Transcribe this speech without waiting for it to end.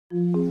Hey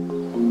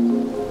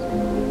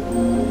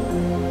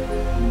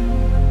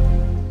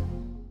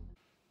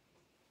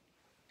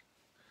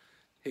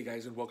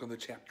guys, and welcome to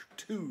Chapter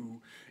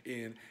 2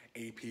 in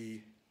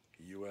AP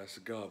US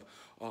Gov.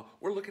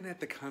 We're looking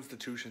at the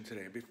Constitution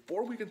today.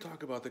 Before we can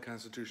talk about the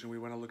Constitution, we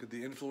want to look at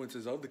the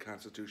influences of the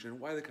Constitution and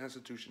why the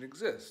Constitution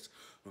exists.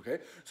 Okay,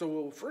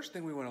 so first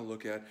thing we want to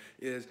look at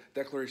is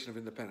Declaration of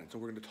Independence,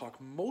 and we're going to talk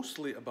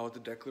mostly about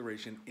the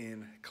Declaration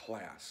in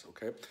class.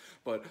 Okay,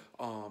 but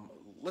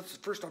let's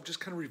first off just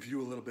kind of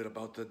review a little bit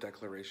about the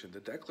Declaration. The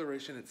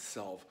Declaration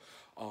itself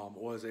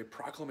was a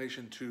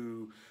proclamation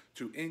to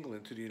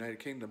England, to the United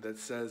Kingdom, that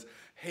says,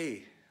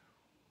 hey,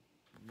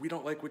 we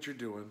don't like what you're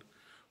doing.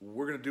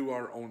 We're going to do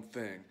our own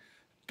thing.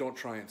 Don't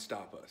try and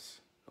stop us.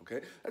 Okay?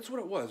 That's what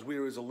it was.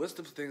 There was a list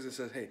of things that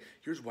says, hey,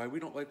 here's why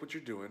we don't like what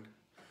you're doing.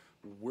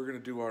 We're going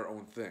to do our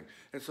own thing.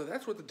 And so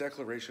that's what the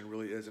Declaration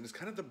really is. And it's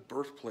kind of the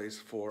birthplace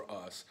for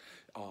us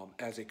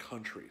as a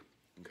country.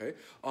 Okay,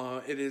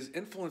 it is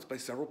influenced by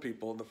several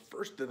people, and the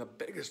first and the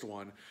biggest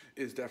one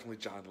is definitely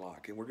John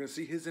Locke, and we're going to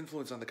see his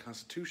influence on the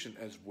Constitution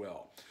as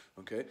well.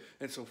 Okay,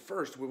 and so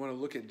first we want to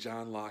look at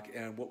John Locke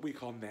and what we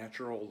call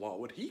natural law,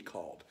 what he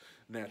called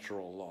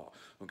natural law.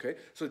 Okay,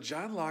 so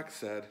John Locke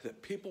said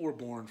that people were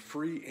born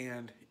free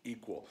and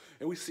equal,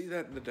 and we see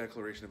that in the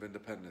Declaration of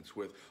Independence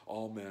with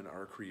all men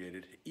are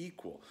created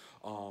equal.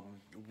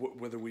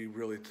 Whether we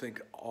really think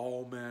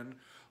all men,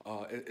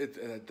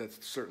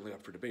 that's certainly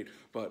up for debate,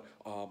 but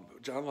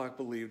John Locke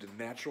believed in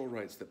natural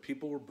rights, that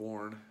people were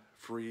born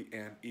free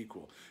and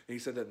equal. And he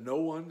said that no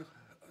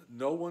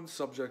one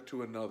subject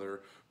to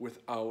another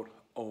without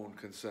own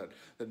consent,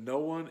 that no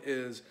one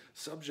is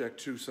subject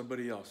to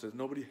somebody else, that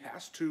nobody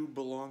has to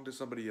belong to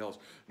somebody else,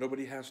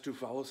 nobody has to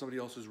follow somebody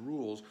else's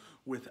rules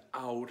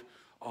without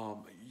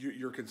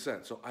your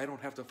consent. So I don't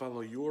have to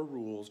follow your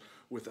rules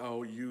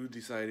without you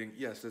deciding,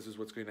 yes, this is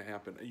what's going to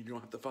happen. And you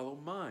don't have to follow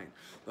mine.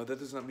 Now, that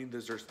does not mean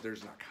there's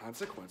not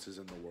consequences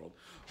in the world,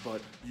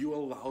 but you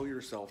allow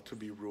yourself to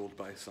be ruled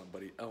by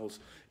somebody else,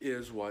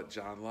 is what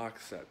John Locke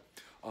said.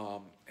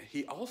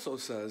 He also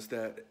says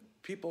that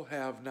people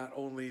have not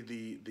only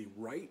the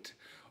right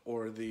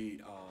or the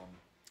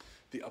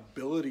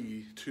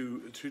ability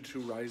to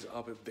rise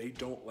up if they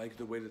don't like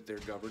the way that they're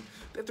governed,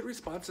 they have the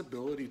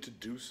responsibility to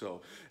do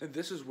so. And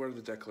this is where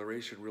the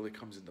Declaration really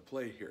comes into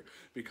play here,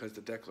 because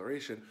the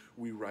Declaration,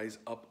 we rise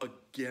up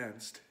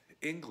against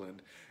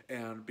England,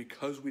 and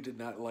because we did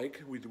not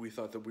like, we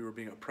thought that we were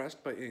being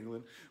oppressed by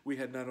England, we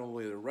had not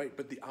only the right,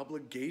 but the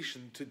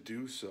obligation to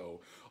do so.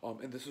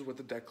 And this is what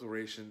the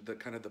Declaration, the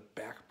kind of the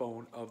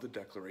backbone of the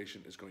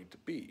Declaration is going to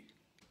be.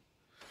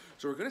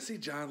 So we're going to see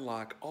John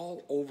Locke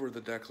all over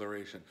the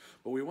Declaration,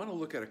 but we want to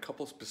look at a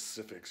couple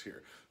specifics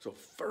here. So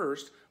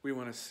first, we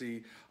want to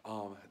see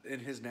in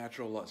his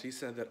natural laws, he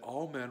said that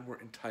all men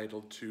were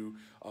entitled to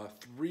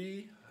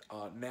three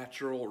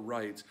natural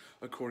rights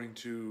according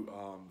to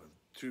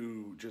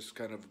just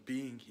kind of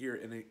being here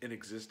in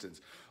existence,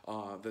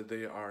 that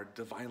they are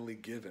divinely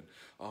given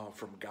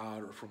from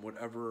God or from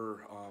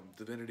whatever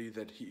divinity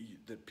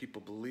that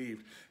people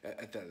believed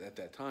at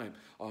that time.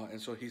 And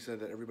so he said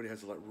that everybody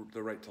has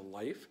the right to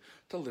life,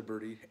 to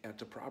liberty, and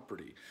to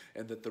property,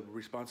 and that the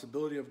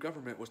responsibility of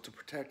government was to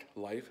protect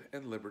life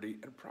and liberty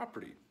and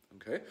property.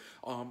 Okay,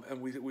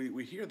 and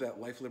we hear that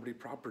life, liberty,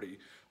 property,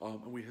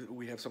 and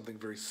we have something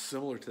very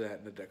similar to that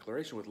in the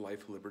Declaration with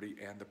life, liberty,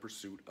 and the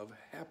pursuit of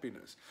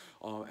happiness.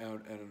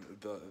 And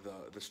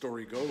the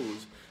story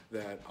goes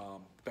that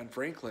Ben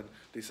Franklin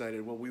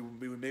decided, well, we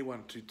may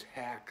want to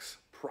tax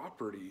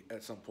property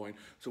at some point,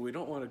 so we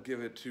don't want to give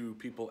it to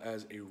people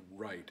as a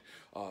right,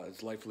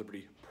 as life,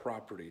 liberty,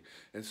 property,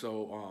 and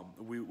so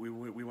we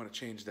want to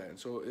change that. And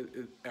so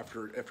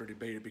after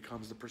debate, it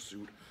becomes the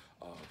pursuit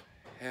of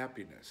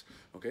happiness.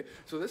 Okay,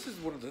 so this is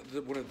one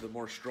of the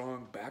more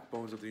strong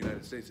backbones of the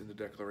United States in the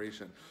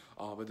Declaration,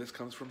 and this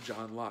comes from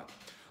John Locke.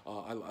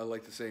 I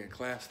like to say in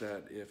class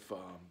that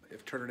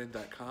if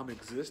Turnitin.com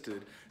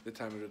existed at the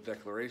time of the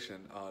Declaration,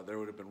 there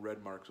would have been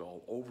red marks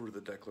all over the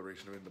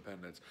Declaration of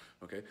Independence.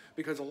 Okay,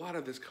 because a lot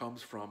of this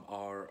comes from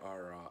our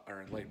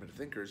Enlightenment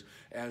thinkers,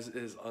 as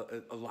is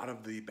a lot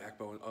of the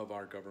backbone of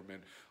our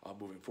government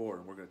moving forward.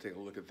 And we're going to take a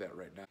look at that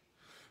right now.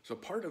 So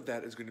part of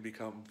that is going to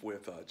become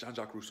with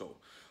Jean-Jacques Rousseau.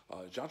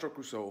 Jean-Jacques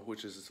Rousseau,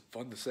 which is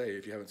fun to say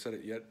if you haven't said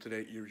it yet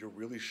today, you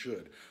really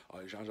should.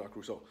 Jean-Jacques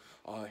Rousseau.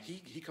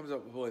 He comes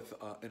up with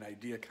an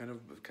idea kind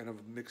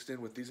of mixed in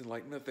with these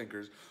Enlightenment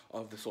thinkers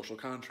of the social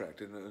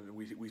contract, and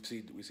we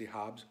see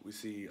Hobbes, we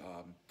see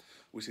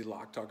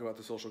Locke talk about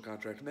the social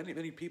contract.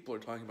 Many people are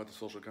talking about the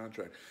social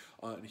contract,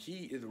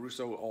 and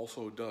Rousseau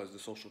also does. The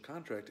social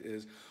contract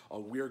is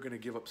we are going to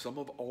give up some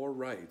of our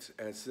rights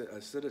as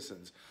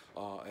citizens,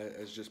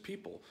 as just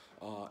people,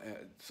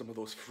 some of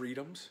those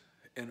freedoms,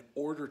 in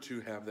order to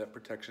have that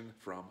protection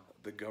from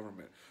the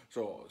government.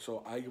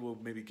 So I will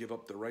maybe give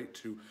up the right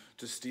to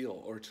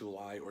steal or to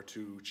lie or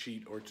to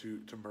cheat or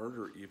to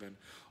murder even,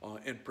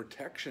 and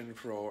protection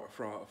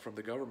from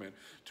the government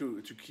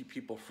to keep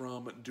people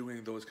from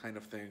doing those kind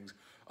of things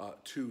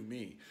to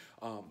me.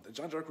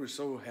 Jean-Jacques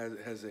Rousseau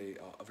has a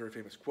very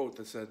famous quote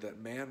that said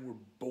that man were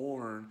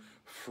born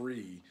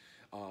free,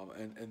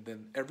 and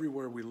then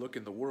everywhere we look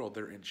in the world,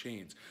 they're in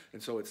chains.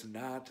 And so it's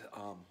not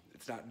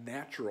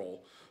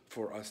natural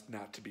for us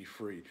not to be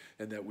free,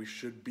 and that we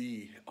should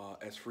be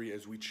as free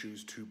as we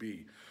choose to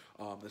be.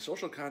 The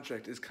social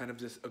contract is kind of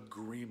this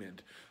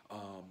agreement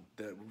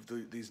that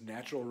these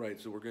natural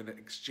rights, that we're going to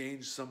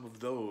exchange some of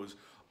those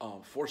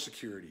for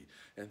security,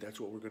 and that's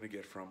what we're going to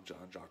get from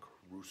Jean-Jacques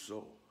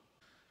Rousseau.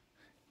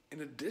 In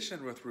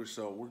addition, with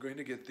Rousseau, we're going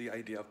to get the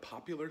idea of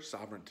popular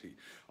sovereignty,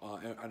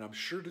 and I'm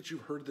sure that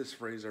you've heard this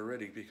phrase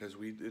already, because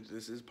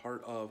this is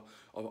part of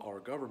our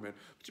government,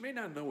 but you may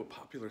not know what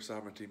popular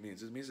sovereignty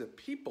means. It means that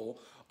people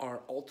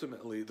are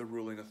ultimately the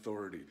ruling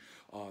authority,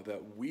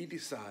 that we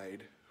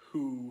decide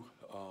who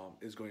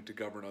is going to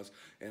govern us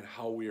and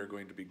how we are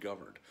going to be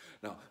governed.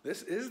 Now,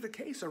 this is the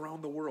case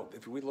around the world.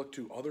 If we look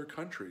to other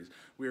countries,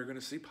 we are going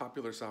to see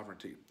popular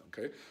sovereignty,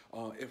 okay?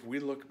 If we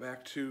look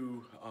back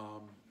to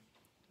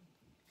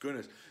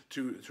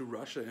to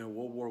Russia in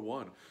World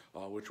War I,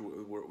 which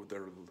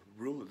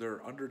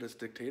they're under this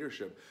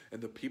dictatorship, and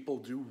the people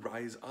do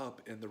rise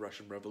up in the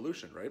Russian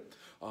Revolution, right?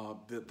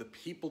 The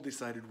people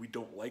decided, we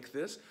don't like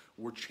this,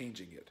 we're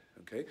changing it,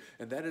 okay?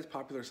 And that is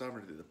popular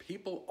sovereignty. The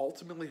people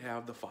ultimately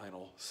have the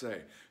final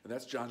say, and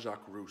that's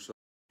Jean-Jacques Rousseau.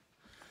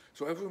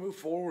 So as we move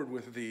forward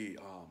with the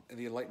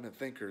Enlightenment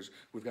thinkers,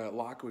 we've got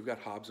Locke, we've got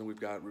Hobbes, and we've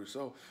got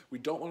Rousseau. We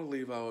don't want to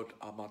leave out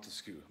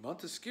Montesquieu.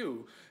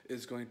 Montesquieu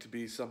is going to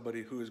be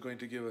somebody who is going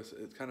to give us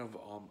kind of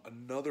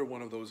another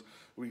one of those,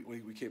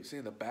 we keep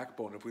seeing the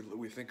backbone. If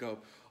we think of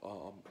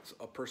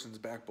a person's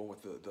backbone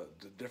with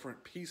the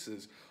different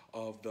pieces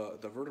of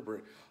the vertebrae,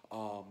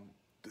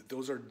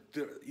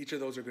 each of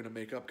those are going to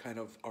make up kind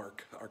of our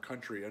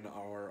country and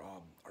our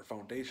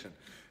foundation,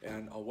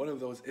 and one of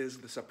those is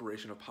the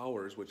separation of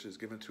powers, which is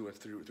given to us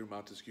through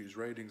Montesquieu's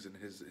writings and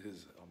his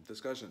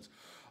discussions,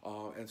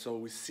 and so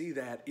we see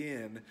that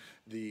in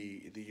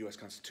the U.S.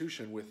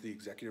 Constitution with the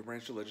executive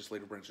branch, the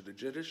legislative branch, and the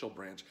judicial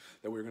branch,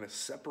 that we're going to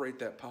separate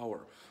that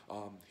power.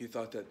 He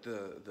thought that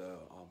the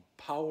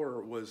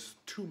power was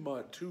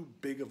too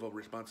big of a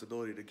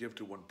responsibility to give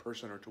to one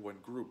person or to one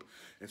group,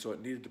 and so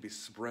it needed to be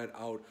spread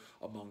out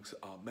amongst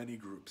many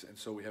groups. And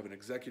so we have an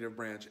executive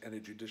branch and a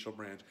judicial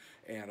branch,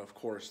 and of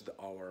course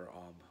our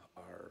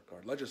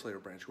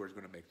legislative branch, who is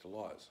going to make the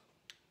laws.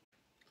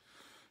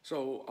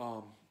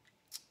 So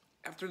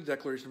after the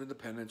Declaration of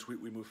Independence,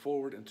 we move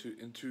forward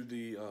into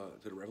the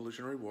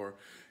Revolutionary War,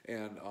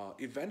 and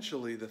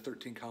eventually the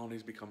 13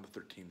 colonies become the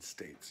 13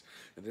 states.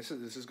 And this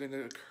is going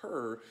to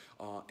occur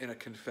in a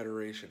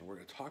confederation. We're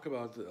going to talk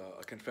about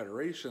a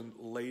confederation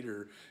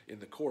later in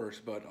the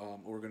course, but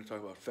we're going to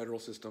talk about federal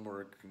system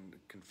or a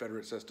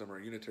confederate system or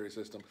a unitary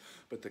system.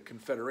 But the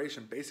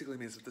confederation basically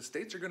means that the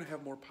states are going to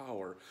have more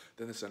power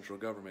than the central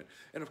government.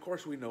 And of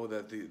course, we know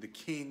that the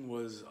king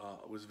was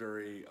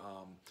very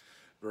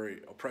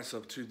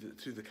oppressive to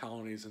the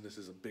colonies, and this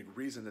is a big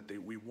reason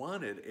that we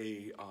wanted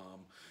a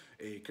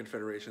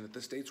confederation, that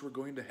the states were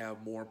going to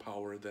have more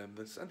power than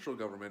the central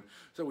government,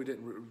 so we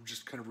didn't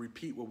just kind of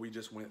repeat what we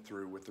just went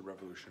through with the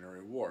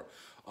Revolutionary War.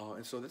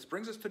 And so this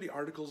brings us to the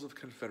Articles of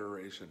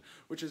Confederation,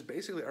 which is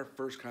basically our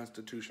first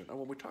constitution. And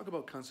when we talk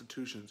about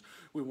constitutions,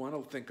 we want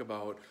to think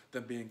about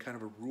them being kind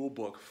of a rule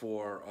book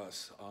for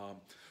us,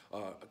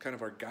 kind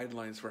of our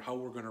guidelines for how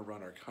we're going to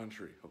run our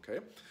country, okay?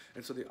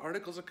 And so the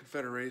Articles of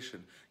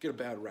Confederation get a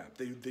bad rap.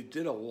 They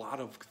did a lot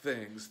of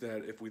things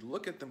that, if we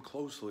look at them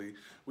closely,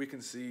 we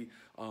can see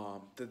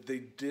that they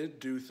did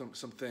do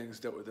some things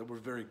that were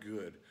very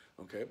good,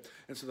 okay?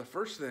 And so the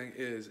first thing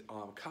is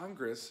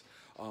Congress.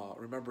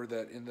 Remember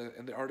that in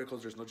the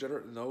Articles, there's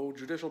no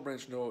judicial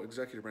branch, no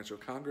executive branch. So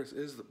Congress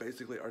is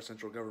basically our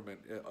central government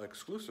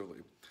exclusively.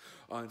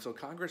 And so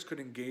Congress could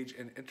engage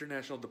in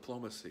international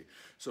diplomacy.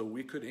 So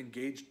we could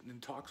engage in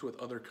talks with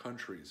other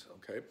countries,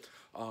 okay?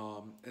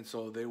 And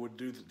so they would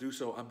do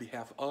so on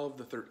behalf of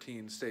the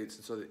 13 states,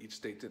 and so that each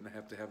state didn't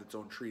have to have its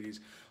own treaties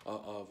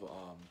of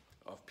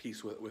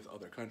peace with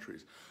other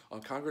countries.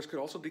 Congress could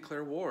also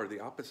declare war, the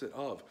opposite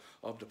of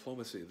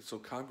diplomacy. So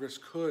Congress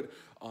could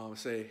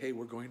say, hey,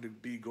 we're going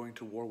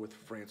to war with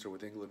France or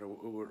with England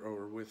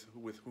or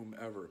with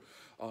whomever.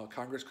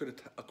 Congress could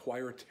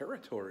acquire a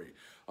territory.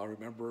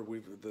 Remember,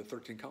 the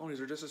 13 colonies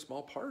are just a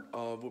small part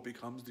of what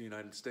becomes the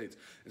United States,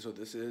 and so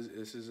this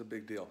is a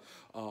big deal.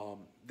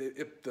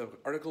 The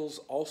Articles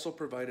also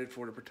provided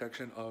for the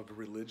protection of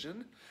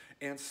religion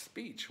and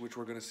speech, which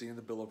we're going to see in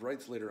the Bill of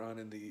Rights later on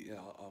in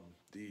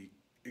the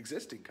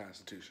existing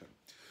Constitution.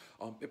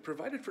 It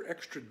provided for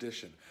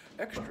extradition.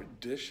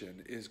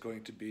 Extradition is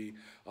going to be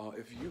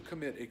if you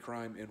commit a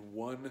crime in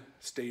one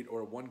state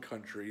or one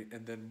country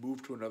and then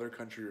move to another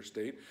country or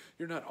state,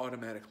 you're not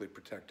automatically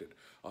protected.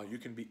 You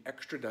can be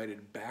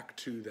extradited back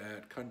to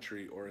that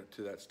country or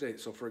to that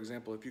state. So for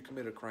example, if you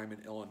commit a crime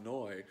in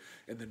Illinois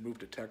and then move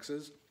to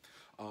Texas,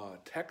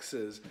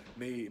 Texas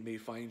may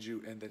find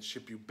you and then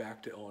ship you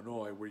back to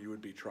Illinois where you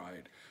would be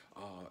tried.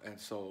 And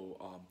so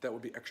that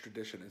would be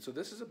extradition. And so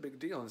this is a big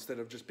deal. Instead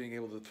of just being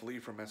able to flee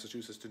from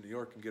Massachusetts to New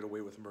York and get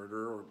away with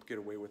murder or get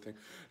away with things,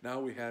 now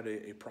we had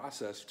a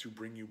process to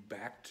bring you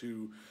back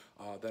to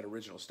that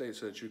original state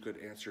so that you could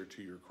answer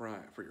to your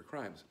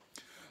crimes.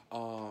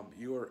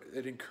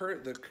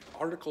 The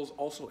articles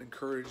also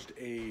encouraged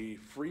a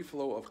free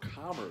flow of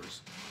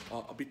commerce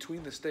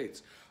between the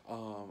states.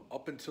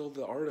 Up until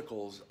the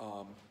articles,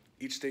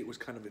 each state was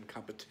kind of in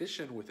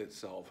competition with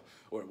itself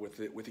or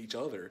with each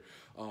other,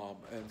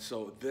 and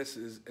so this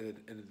is and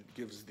it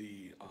gives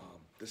the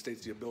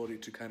states the ability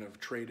to kind of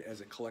trade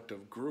as a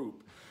collective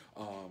group,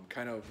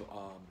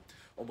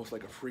 almost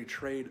like a free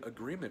trade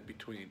agreement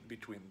between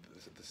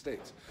the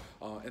states,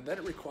 and then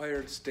it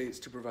required states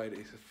to provide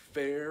a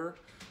fair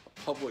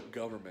public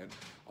government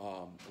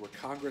where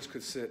Congress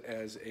could sit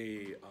as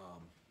a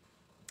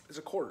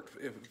court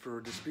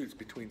for disputes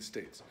between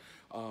states,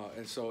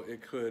 and so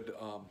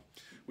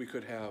we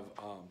could have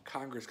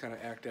Congress kind of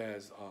act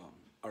as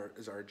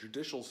our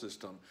judicial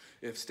system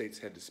if states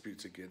had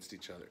disputes against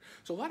each other.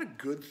 So a lot of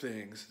good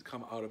things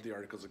come out of the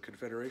Articles of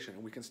Confederation,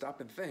 and we can stop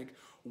and think,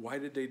 why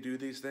did they do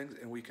these things?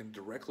 And we can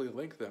directly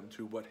link them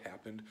to what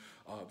happened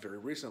very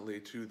recently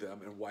to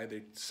them and why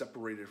they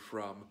separated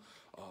from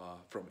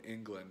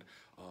England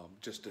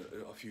just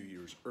a few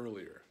years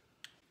earlier.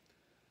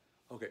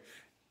 Okay.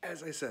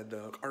 As I said,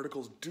 the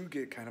articles do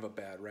get kind of a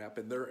bad rap,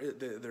 and there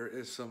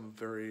is some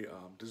very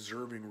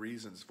deserving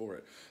reasons for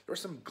it. There are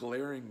some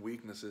glaring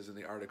weaknesses in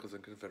the Articles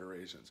of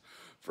Confederations.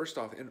 First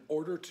off, in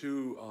order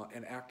to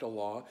enact a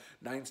law,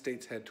 9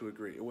 states had to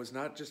agree. It was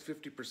not just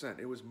 50%,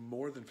 it was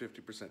more than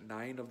 50%.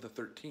 9 of the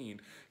 13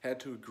 had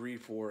to agree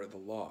for the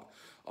law.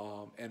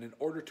 And in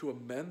order to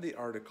amend the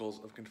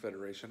Articles of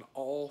Confederation,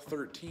 all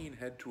 13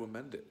 had to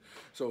amend it.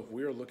 So if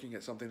we are looking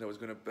at something that was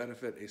going to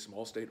benefit a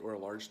small state or a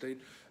large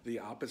state, the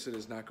opposite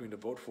is not going to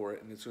vote for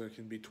it, and so it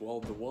can be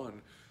 12-1,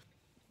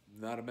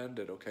 not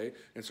amended, okay?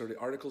 And so the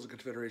Articles of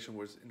Confederation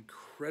was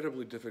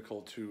incredibly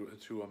difficult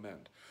to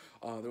amend.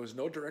 There was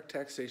no direct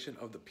taxation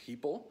of the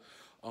people,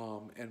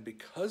 and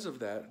because of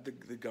that,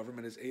 the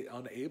government is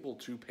unable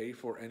to pay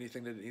for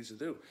anything that it needs to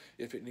do.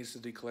 If it needs to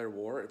declare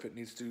war, if it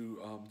needs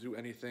to do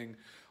anything,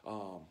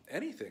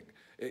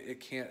 it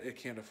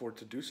can't afford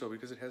to do so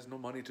because it has no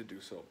money to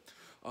do so.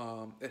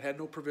 It had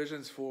no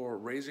provisions for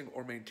raising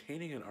or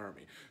maintaining an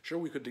army. Sure,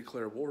 we could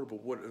declare war, but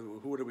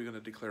who are we going to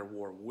declare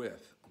war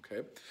with?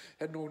 Okay,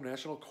 had no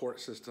national court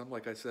system.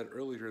 Like I said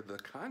earlier, the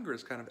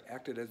Congress kind of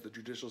acted as the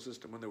judicial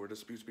system when there were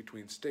disputes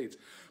between states,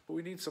 but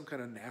we need some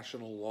kind of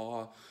national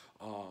law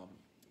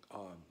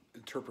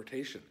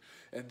interpretation.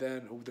 And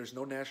then there's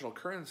no national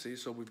currency,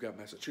 so we've got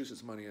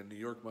Massachusetts money and New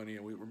York money,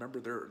 and we remember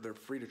they're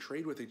free to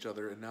trade with each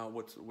other. And now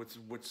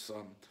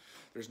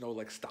there's no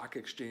like stock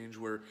exchange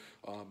where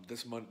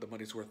the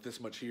money's worth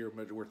this much here,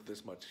 worth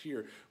this much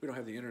here. We don't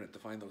have the internet to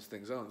find those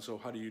things out. And so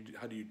how do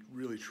you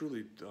really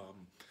truly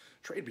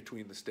trade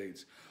between the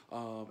states?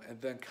 And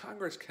then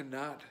Congress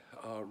cannot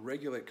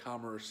regulate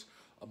commerce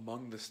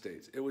among the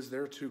states. It was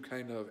there to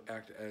kind of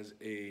act as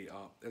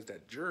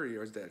that jury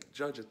or as that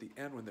judge at the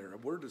end when there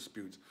were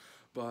disputes.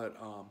 But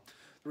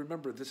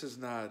remember, this is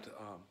not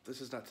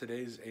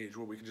today's age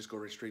where we can just go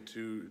right straight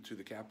to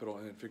the Capitol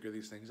and figure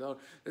these things out.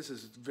 This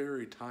is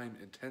very time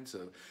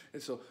intensive,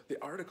 and so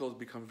the articles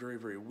become very,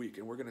 very weak.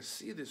 And we're going to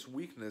see this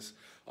weakness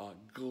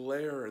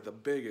glare the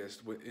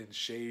biggest in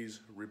Shays'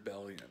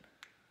 Rebellion.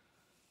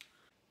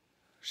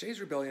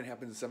 Shays' Rebellion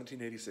happened in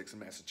 1786 in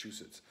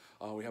Massachusetts.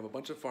 We have a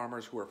bunch of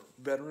farmers who are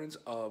veterans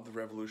of the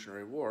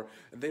Revolutionary War,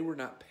 and they were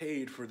not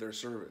paid for their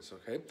service,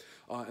 okay?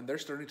 And they're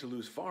starting to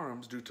lose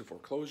farms due to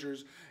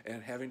foreclosures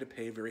and having to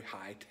pay very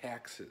high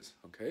taxes,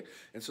 okay?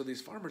 And so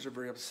these farmers are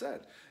very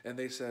upset, and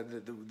they said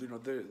that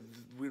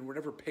we were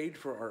never paid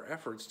for our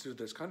efforts to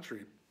this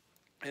country,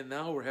 and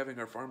now we're having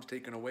our farms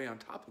taken away on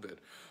top of it.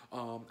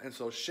 And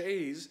so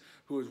Shays,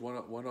 who is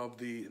one of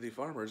the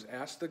farmers,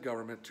 asked the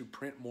government to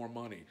print more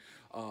money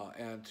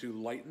and to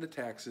lighten the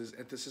taxes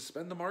and to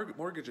suspend the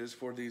mortgages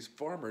for these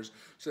farmers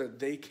so that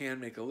they can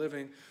make a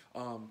living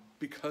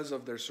because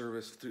of their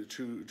service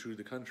to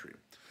the country.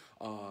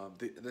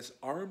 This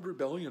armed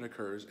rebellion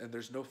occurs, and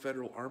there's no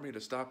federal army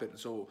to stop it. And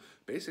so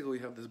basically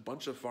you have this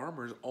bunch of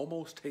farmers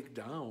almost take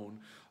down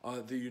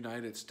the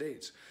United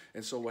States.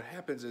 And so what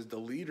happens is the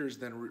leaders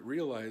then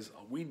realize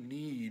we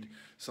need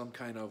some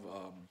kind of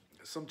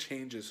some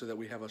changes so that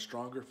we have a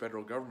stronger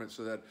federal government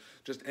so that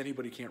just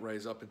anybody can't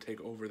rise up and take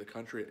over the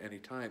country at any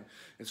time.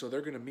 And so they're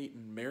going to meet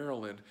in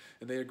Maryland,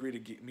 and they agree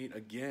to meet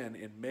again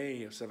in May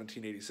of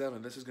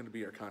 1787. This is going to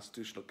be our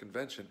constitutional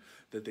convention,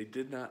 that they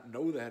did not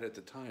know that at the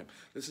time.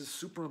 This is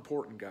super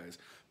important, guys.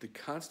 The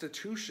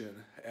Constitution,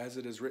 as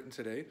it is written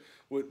today,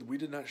 we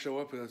did not show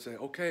up and say,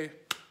 okay,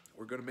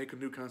 we're going to make a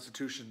new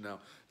constitution now.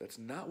 That's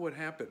not what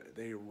happened.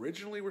 They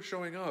originally were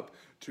showing up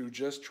to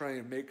just try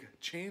and make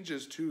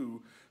changes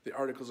to the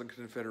Articles of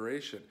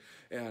Confederation.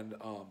 And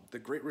the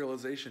great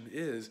realization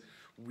is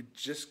we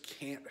just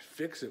can't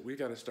fix it. We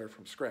got to start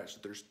from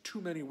scratch. There's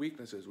too many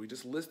weaknesses. We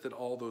just listed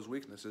all those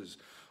weaknesses.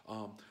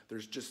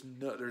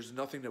 There's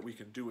nothing that we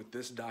can do with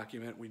this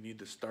document. We need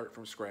to start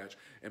from scratch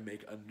and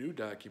make a new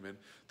document,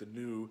 the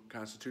new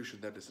Constitution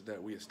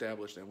that we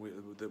established and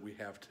that we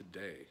have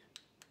today.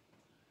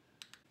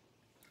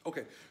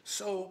 Okay,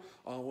 so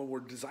when we're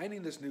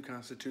designing this new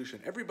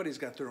Constitution, everybody's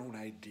got their own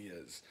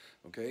ideas,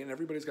 okay, and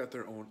everybody's got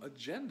their own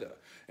agenda.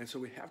 And so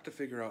we have to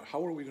figure out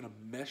how are we going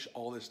to mesh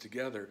all this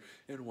together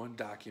in one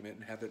document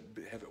and have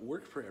it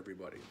work for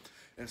everybody.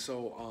 And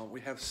so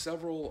we have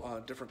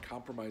several different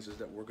compromises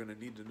that we're going to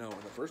need to know.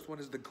 And the first one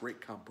is the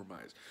Great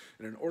Compromise.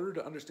 And in order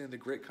to understand the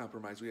Great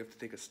Compromise, we have to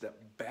take a step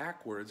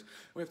backwards.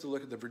 We have to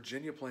look at the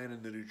Virginia Plan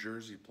and the New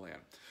Jersey Plan.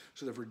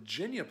 So the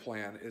Virginia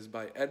Plan is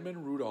by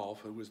Edmund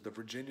Rudolph, who was the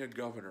Virginia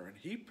governor, and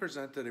he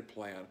presented a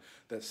plan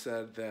that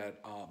said that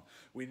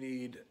we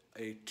need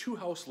a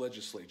two-house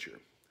legislature,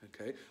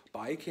 okay,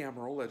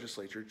 bicameral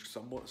legislature,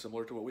 somewhat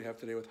similar to what we have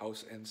today with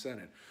House and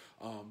Senate.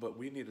 But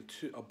we need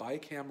a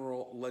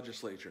bicameral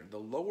legislature. The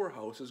lower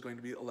house is going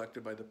to be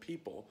elected by the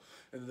people,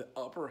 and the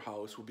upper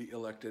house will be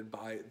elected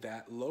by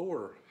that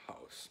lower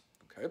house,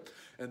 okay?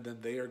 And then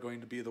they are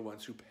going to be the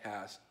ones who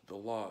pass the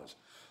laws.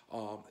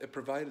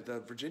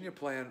 The Virginia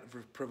Plan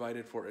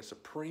provided for a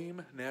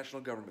supreme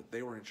national government.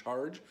 They were in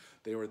charge.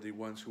 They were the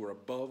ones who were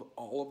above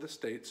all of the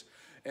states.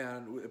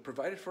 And it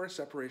provided for a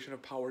separation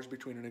of powers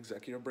between an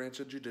executive branch,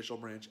 a judicial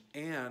branch,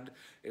 and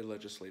a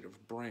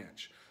legislative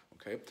branch.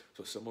 Okay,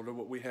 so similar to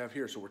what we have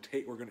here. So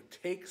we're going to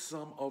take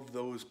some of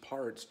those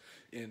parts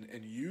and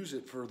use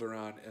it further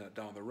on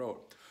down the road.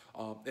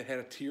 It had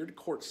a tiered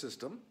court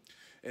system,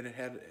 and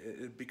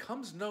it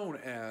becomes known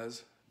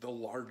as the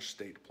large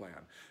state plan.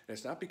 And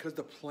it's not because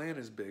the plan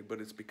is big,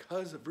 but it's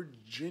because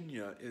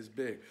Virginia is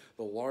big,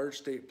 the large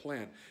state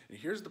plan. And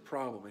here's the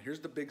problem, and here's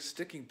the big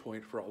sticking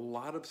point for a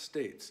lot of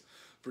states.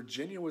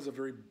 Virginia was a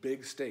very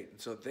big state, and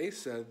so they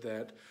said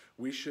that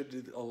we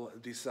should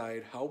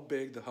decide how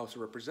big the House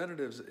of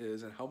Representatives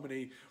is and how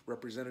many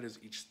representatives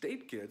each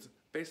state gets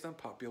based on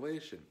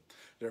population.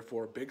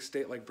 Therefore, a big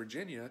state like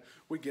Virginia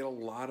would get a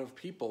lot of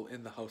people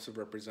in the House of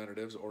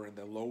Representatives or in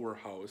the lower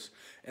house,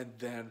 and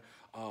then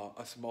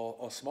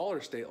a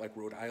smaller state like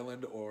Rhode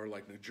Island or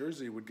like New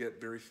Jersey would get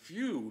very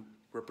few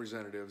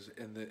representatives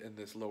in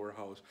this lower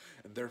house,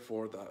 and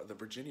therefore the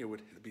Virginia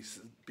would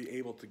be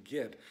able to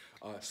get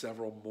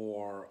several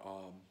more.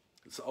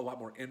 A lot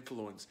more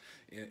influence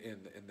in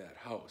that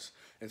house.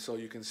 And so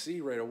you can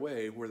see right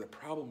away where the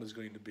problem is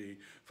going to be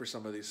for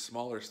some of these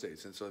smaller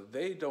states. And so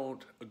they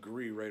don't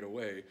agree right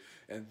away,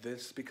 and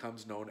this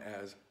becomes known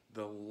as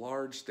the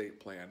large state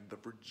plan, the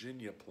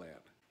Virginia plan.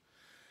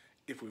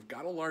 If we've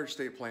got a large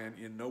state plan,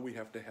 you know we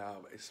have to have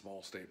a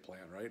small state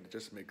plan, right? It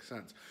just makes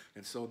sense.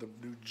 And so the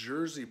New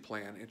Jersey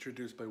plan,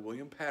 introduced by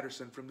William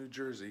Patterson from New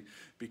Jersey,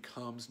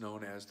 becomes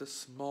known as the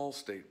small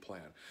state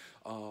plan.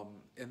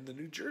 In the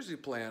New Jersey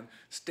plan,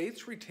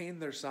 states retain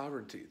their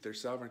sovereignty.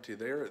 They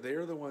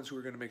are the ones who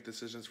are going to make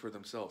decisions for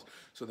themselves.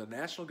 So the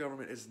national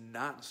government is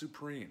not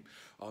supreme.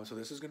 So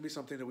this is going to be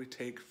something that we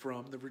take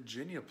from the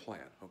Virginia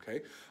plan,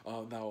 okay?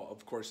 Now,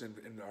 of course, in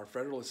our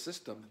federalist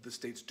system, the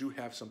states do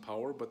have some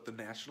power, but the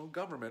national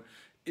government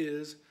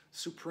is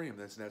supreme.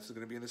 That's going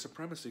to be in the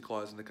Supremacy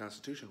Clause in the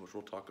Constitution, which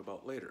we'll talk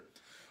about later.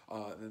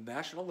 The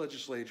national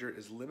legislature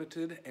is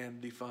limited and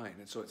defined,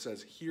 and so it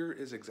says here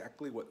is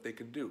exactly what they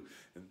can do,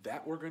 and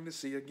that we're going to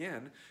see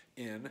again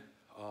in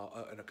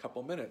a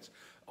couple minutes.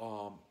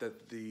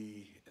 That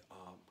the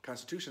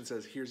Constitution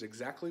says here's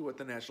exactly what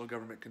the national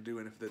government can do,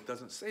 and if it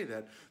doesn't say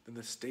that, then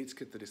the states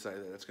get to decide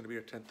that. That's going to be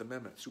our 10th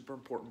Amendment. Super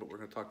important, but we're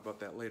going to talk about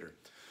that later.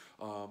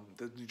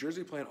 The New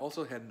Jersey plan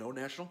also had no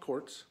national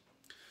courts.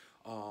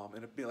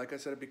 And like I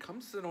said, it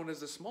becomes known as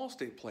the small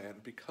state plan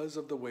because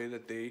of the way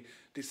that they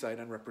decide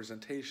on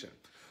representation.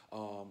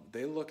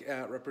 They look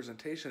at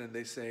representation and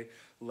they say,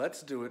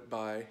 let's do it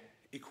by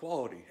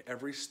equality.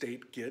 Every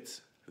state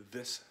gets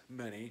this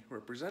many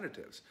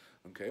representatives,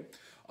 okay?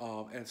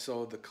 And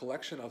so the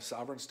collection of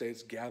sovereign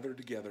states gathered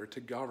together to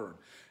govern.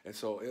 And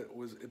so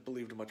it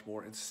believed much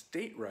more in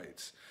state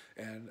rights,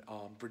 and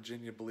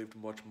Virginia believed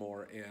much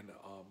more in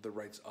the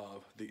rights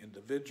of the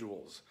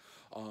individuals.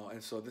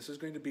 And so this is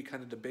going to be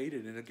kind of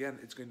debated, and again,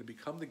 it's going to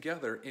become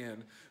together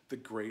in the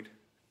Great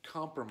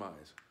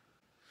Compromise.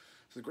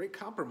 So the Great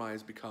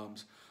Compromise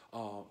becomes,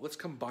 let's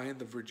combine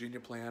the Virginia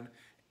plan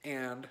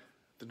and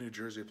the New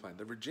Jersey plan.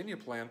 The Virginia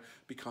plan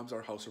becomes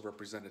our House of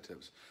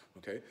Representatives,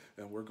 okay?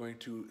 And we're going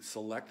to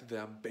select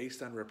them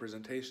based on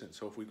representation.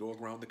 So if we go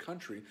around the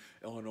country,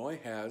 Illinois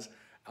has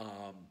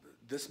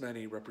this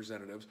many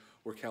representatives,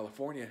 where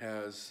California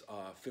has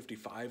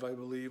 55, I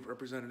believe,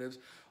 representatives,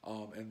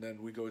 and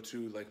then we go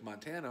to like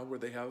Montana, where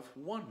they have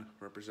 1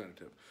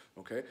 representative,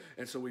 okay?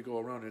 And so we go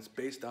around, and it's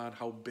based on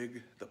how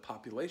big the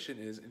population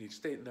is in each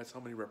state, and that's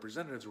how many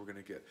representatives we're going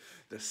to get.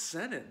 The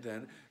Senate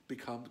then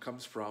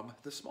comes from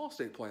the small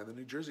state plan, the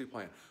New Jersey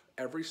plan.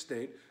 Every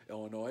state,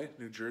 Illinois,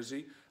 New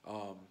Jersey,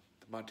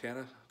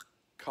 Montana,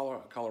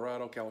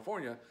 Colorado,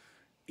 California,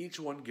 each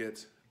one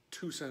gets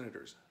 2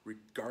 senators,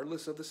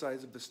 regardless of the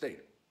size of the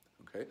state,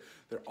 Okay,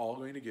 they're all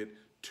going to get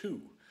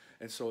 2.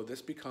 And so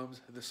this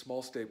becomes the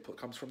small state,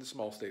 comes from the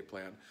small state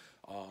plan.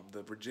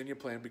 The Virginia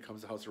plan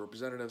becomes the House of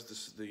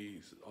Representatives. The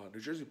New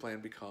Jersey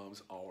plan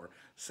becomes our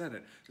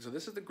Senate. And so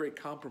this is the Great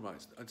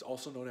Compromise. It's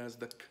also known as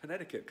the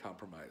Connecticut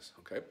Compromise.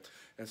 Okay,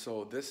 and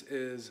so this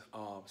is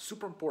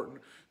super important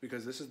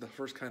because this is the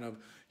first kind of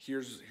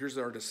here's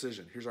our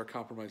decision, here's our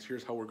compromise,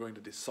 here's how we're going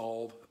to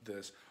solve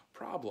this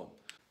problem.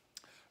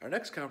 Our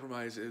next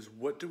compromise is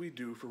what do we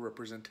do for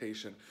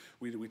representation?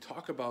 We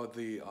talk about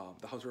the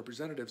House of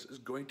Representatives is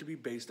going to be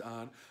based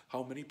on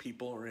how many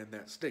people are in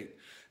that state.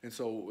 And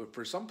so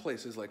for some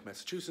places like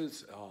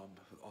Massachusetts,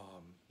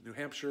 New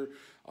Hampshire,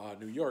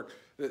 New York,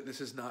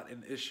 this is not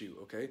an issue,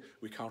 okay?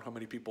 We count how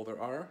many people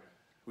there are.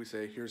 We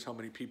say, here's how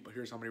many people,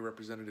 here's how many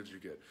representatives you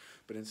get.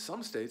 But in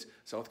some states,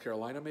 South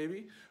Carolina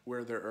maybe,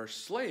 where there are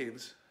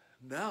slaves,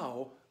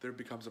 now there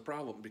becomes a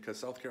problem because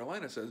South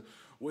Carolina says,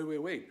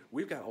 wait,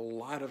 we've got a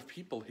lot of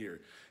people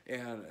here.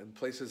 And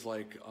places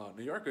like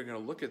New York are going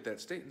to look at that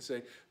state and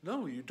say,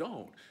 no, you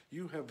don't.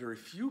 You have very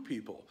few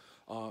people.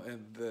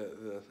 And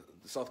the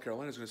South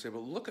Carolina is going to say,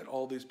 well, look at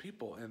all these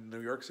people. And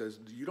New York says,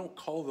 you don't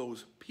call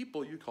those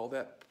people, you call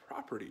that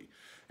property.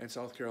 And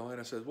South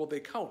Carolina says, well, they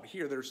count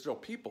here, they're still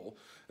people.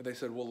 And they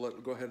said, well,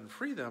 go ahead and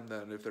free them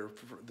then. If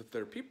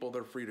they're people,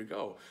 they're free to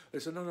go. They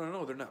said,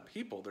 no, they're not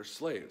people, they're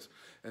slaves.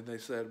 And they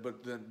said,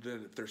 but then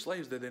if they're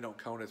slaves, then they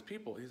don't count as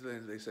people.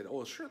 They said,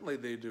 oh, certainly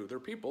they do. They're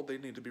people, they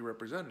need to be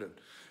represented.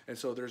 And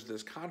so there's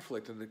this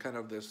conflict and kind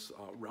of this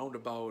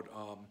roundabout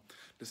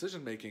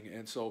decision making.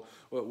 And so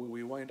what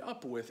we wind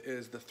up with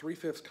is the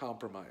 3/5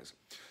 compromise.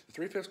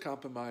 The 3/5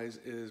 compromise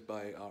is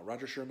by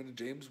Roger Sherman and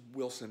James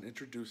Wilson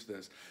introduced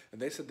this.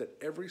 And they said that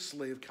every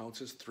slave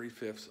counts as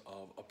 3/5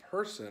 of a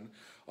person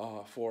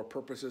for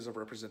purposes of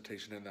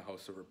representation in the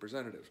House of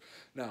Representatives.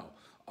 Now,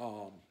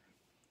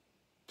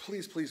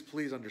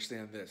 please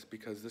understand this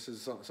because this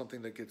is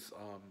something that gets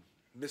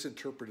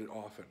misinterpreted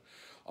often.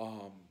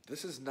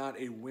 This is not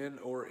a win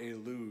or a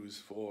lose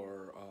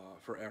for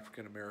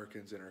African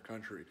Americans in our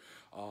country.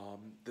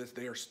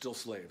 They are still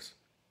slaves.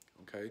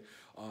 Okay,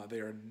 they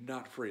are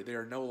not free. They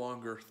are no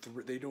longer.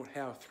 They don't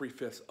have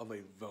 3/5 of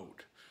a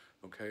vote.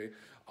 Okay,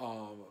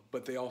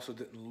 but they also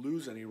didn't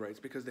lose any rights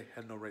because they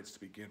had no rights to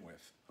begin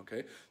with.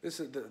 Okay,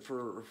 this is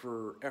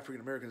for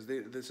African Americans.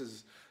 This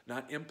is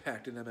not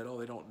impacting them at all.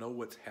 They don't know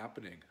what's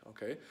happening.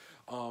 Okay,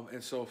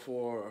 and so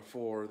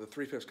for the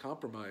 3/5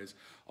 compromise,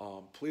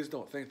 please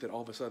don't think that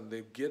all of a sudden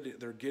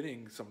they're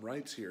getting some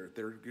rights here.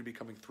 They're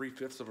becoming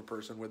 3/5 of a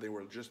person where they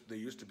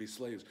used to be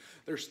slaves.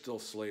 They're still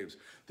slaves.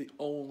 The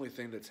only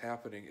thing that's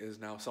happening is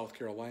now South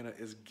Carolina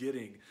is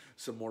getting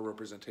some more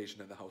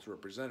representation in the House of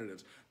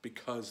Representatives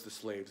because the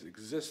slaves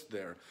exist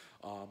there.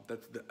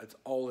 That's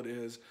all it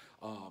is.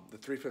 The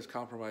 3/5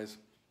 compromise,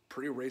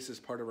 pretty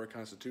racist part of our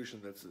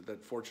Constitution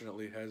that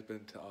fortunately has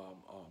been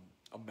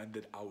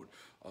amended out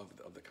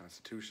of the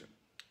Constitution.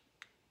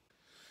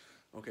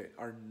 Okay,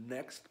 our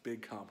next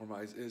big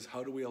compromise is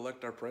how do we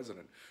elect our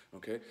president?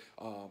 Okay,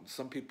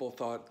 some people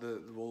thought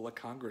that we'll let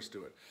Congress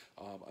do it.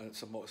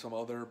 Some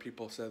other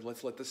people said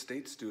let's let the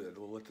states do it.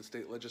 We'll let the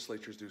state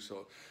legislatures do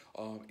so.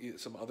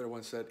 Some other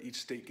ones said each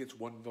state gets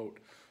 1 vote.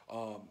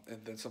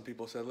 And then some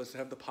people said, let's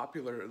have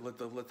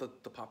let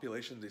the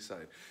population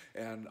decide.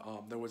 And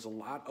there was a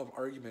lot of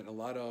argument, a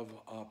lot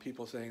of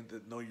people saying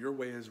that, no, your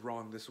way is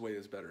wrong, this way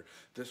is better.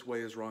 This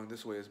way is wrong,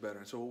 this way is better.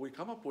 And so what we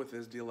come up with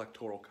is the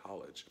Electoral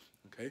College.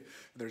 Okay,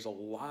 there's a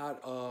lot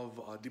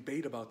of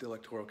debate about the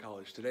Electoral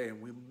College today,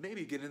 and we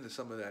maybe get into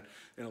some of that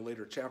in a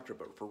later chapter,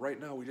 but for right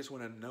now, we just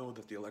want to know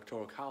that the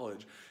Electoral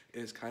College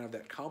is kind of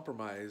that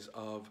compromise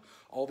of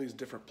all these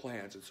different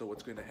plans. And so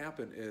what's going to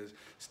happen is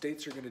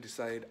states are going to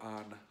decide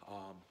on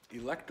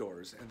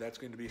electors, and that's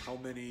going to be how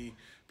many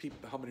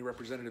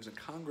representatives in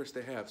Congress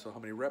they have, so how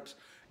many reps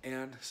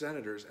and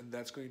senators, and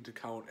that's going to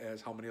count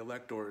as how many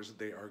electors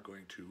they are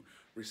going to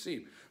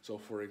receive. So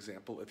for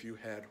example, if you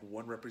had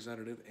 1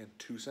 representative and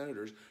 2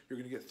 senators, you're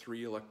going to get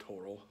 3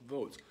 electoral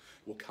votes.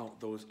 We'll count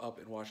those up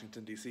in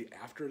Washington, D.C.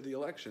 after the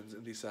elections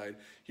and decide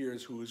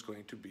here's who is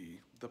going to be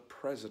the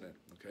president.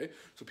 Okay,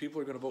 so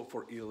people are going to vote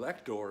for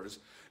electors,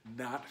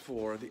 not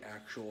for the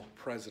actual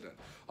president.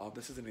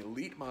 This is an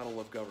elite model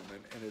of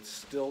government, and it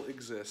still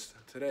exists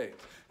today.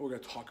 And we're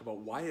going to talk about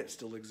why it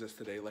still exists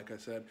today, like I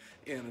said,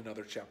 in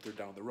another chapter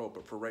down the road.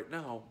 But for right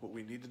now, what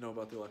we need to know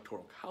about the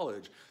Electoral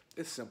College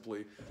is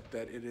simply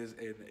that it is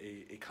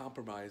a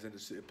compromise, and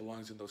it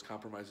belongs in those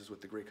compromises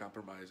with the Great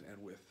Compromise and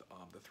with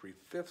the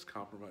 3/5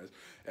 compromise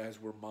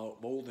as we're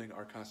molding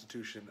our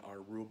Constitution,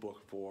 our rule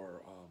book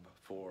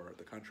for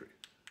the country.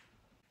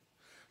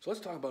 So let's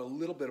talk about a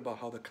little bit about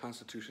how the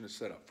Constitution is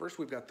set up. First,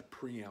 we've got the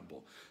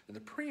preamble. And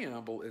the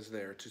preamble is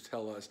there to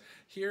tell us,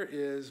 here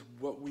is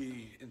what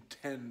we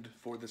intend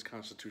for this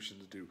Constitution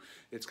to do.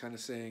 It's kind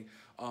of saying,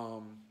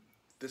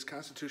 this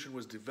Constitution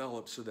was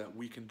developed so that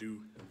we can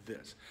do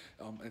this.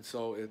 And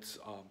so it's,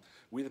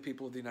 we the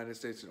people of the United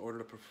States, in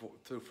order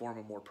to form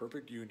a more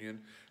perfect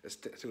union,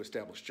 to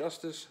establish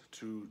justice,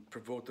 to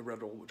promote the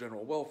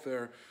general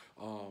welfare,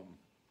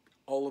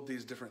 all all of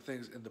these different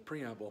things in the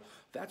preamble.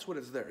 That's what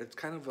is there. It's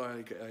kind of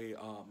like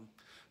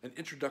an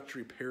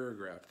introductory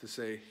paragraph to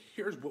say,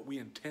 here's what we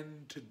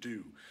intend to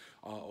do.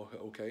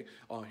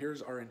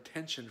 Here's our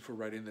intention for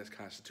writing this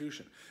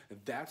Constitution. And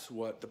that's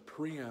what the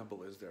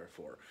preamble is there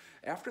for.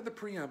 After the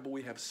preamble,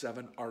 we have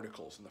 7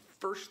 articles. And the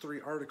first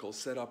 3 articles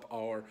set up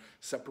our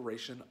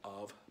separation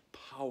of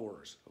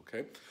powers,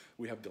 okay?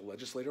 We have the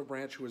legislative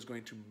branch who is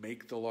going to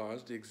make the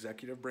laws, the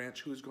executive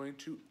branch who is going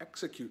to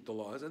execute the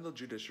laws, and the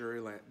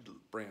judiciary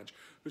branch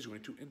who is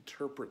going to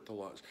interpret the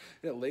laws.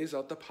 And it lays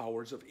out the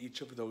powers of each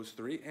of those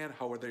 3 and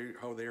how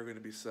they are going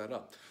to be set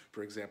up.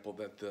 For example,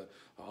 that the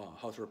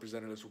House of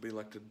Representatives will be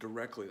elected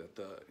directly, that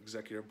the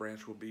executive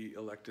branch will be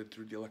elected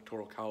through the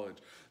Electoral College,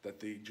 that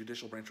the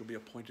judicial branch will be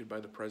appointed by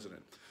the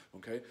president,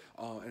 okay?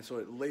 And so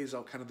it lays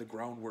out kind of the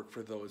groundwork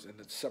for those, and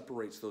it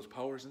separates those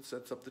powers and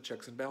sets up the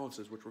checks and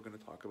balances, which we're going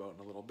to talk about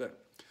in a little bit.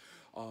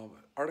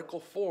 Article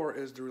 4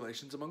 is the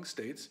relations among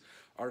states.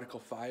 Article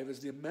 5 is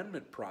the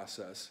amendment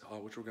process,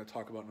 which we're going to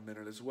talk about in a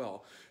minute as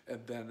well. And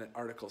then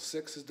Article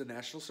 6 is the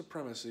national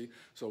supremacy.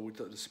 So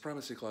the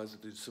supremacy clause,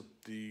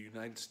 the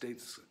United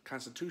States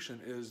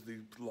Constitution is the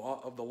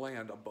law of the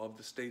land above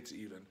the states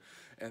even.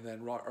 And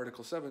then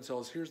Article 7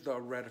 tells, here's the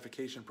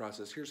ratification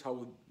process. Here's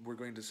how we're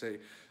going to say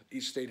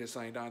each state has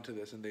signed on to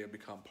this and they have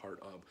become part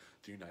of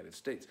the United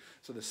States.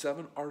 So the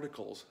 7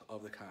 articles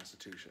of the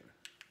Constitution.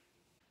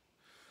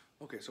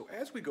 Okay, so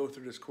as we go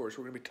through this course,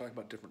 we're going to be talking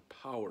about different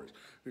powers.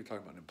 We're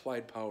talking about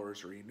implied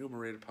powers or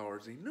enumerated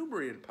powers. The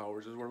enumerated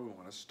powers is where we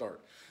want to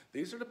start.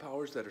 These are the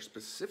powers that are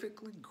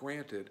specifically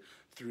granted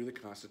through the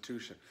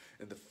Constitution.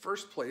 In the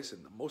first place,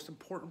 and the most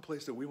important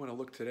place that we want to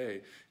look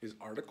today, is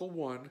Article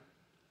 1,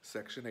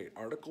 Section 8.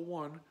 Article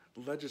 1,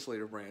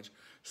 legislative branch.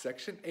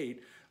 Section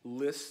 8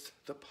 lists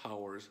the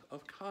powers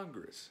of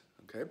Congress.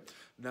 Okay?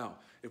 Now,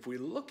 if we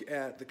look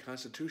at the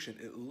Constitution,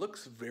 it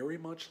looks very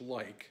much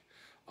like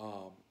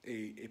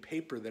a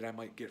paper that I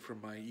might get from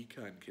my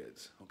econ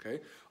kids, okay?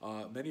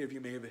 Many of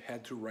you may have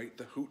had to write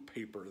the Hoot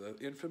paper,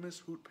 the infamous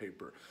Hoot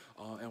paper.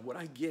 And what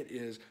I get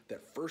is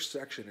that first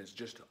section is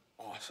just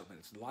awesome. And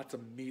it's lots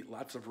of meat,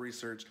 lots of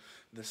research.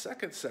 The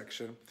second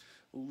section,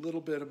 a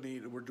little bit of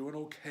meat, and we're doing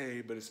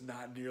okay, but it's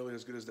not nearly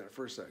as good as that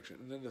first section.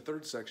 And then the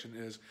third section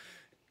is,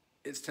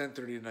 it's 10:30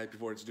 the night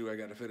before it's due, I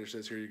got to finish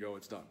this, here you go,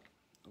 it's done.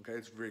 Okay,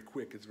 it's very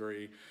quick, it's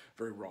very,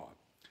 very raw.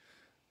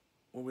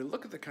 When we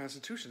look at the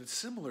Constitution, it's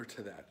similar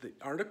to that. The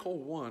Article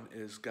 1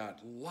 is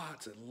got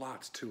lots and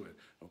lots to it,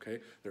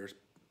 okay? There's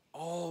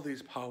all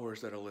these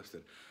powers that are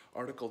listed.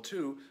 Article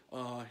 2,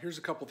 here's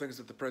a couple things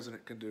that the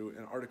president can do,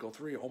 and Article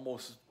 3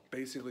 almost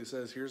basically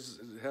says,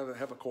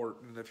 have a court,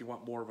 and if you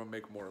want more of them,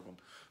 make more of them,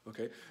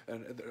 okay?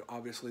 And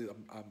obviously,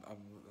 I'm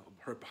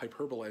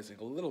hyperbolizing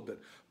a little bit,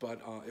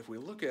 but if we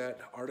look at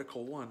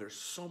Article 1, there's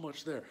so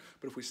much there.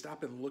 But if we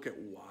stop and look at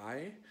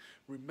why,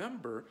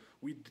 remember,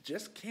 we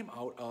just came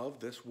out of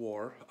this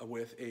war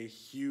with a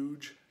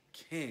huge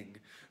king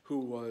who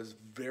was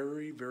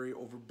very, very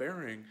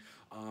overbearing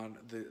on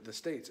the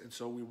states. And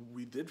so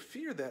we did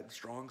fear that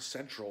strong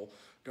central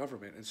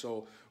government. And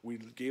so we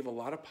gave a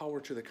lot of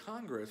power to the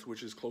Congress,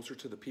 which is closer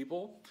to the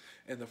people.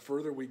 And the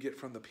further we get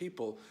from the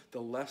people, the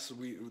less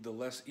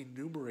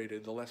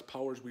enumerated, the less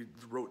powers we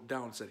wrote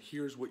down, said,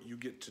 here's what you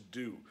get to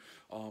do.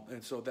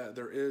 And so that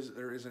there is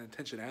an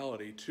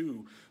intentionality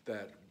to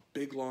that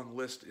big long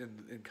list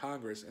in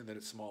Congress, and then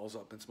it smalls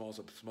up and smalls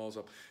up and smalls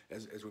up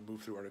as we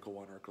move through Article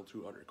 1, Article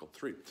 2, Article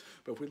 3.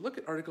 But if we look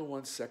at Article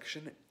 1,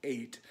 Section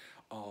 8,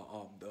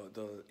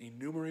 the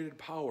enumerated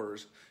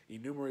powers,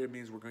 enumerated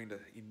means we're going to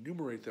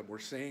enumerate them, we're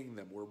saying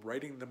them, we're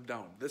writing them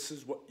down. This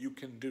is what you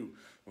can do,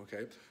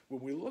 okay? When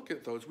we look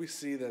at those, we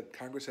see that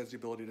Congress has the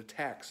ability to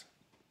tax.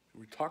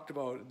 We talked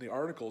about in the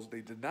articles,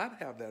 they did not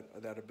have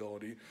that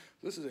ability.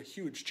 This is a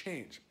huge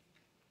change.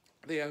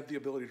 They have the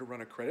ability to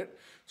run a credit,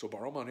 so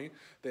borrow money.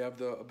 They have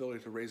the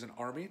ability to raise an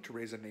army, to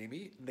raise a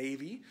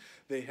navy.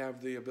 They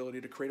have the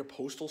ability to create a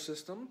postal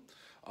system,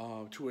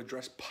 to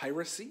address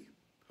piracy,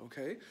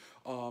 okay,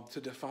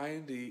 to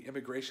define the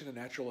immigration and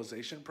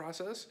naturalization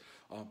process.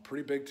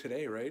 Pretty big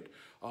today, right?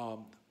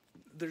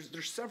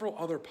 There's several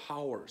other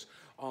powers,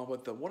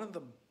 but one of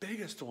the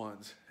biggest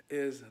ones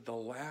is the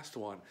last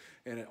one,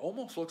 and it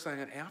almost looks like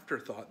an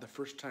afterthought the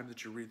first time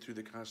that you read through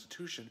the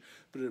Constitution,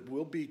 but it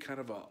will be kind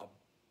of a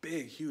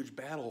big, huge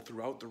battle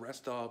throughout the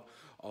rest of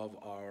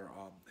our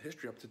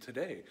history up to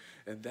today.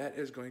 And that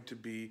is going to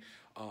be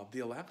the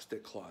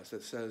Elapstic Clause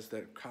that says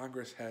that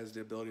Congress has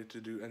the ability to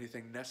do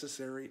anything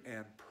necessary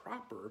and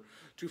proper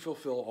to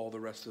fulfill all the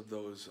rest of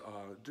those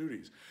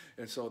duties.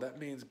 And so that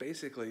means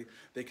basically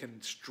they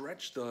can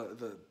stretch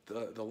the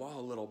law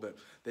a little bit.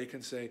 They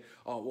can say,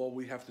 well,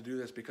 we have to do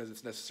this because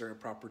it's necessary and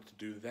proper to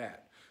do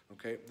that.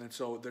 Okay, and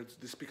so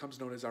this becomes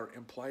known as our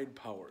implied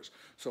powers.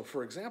 So,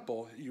 for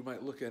example, you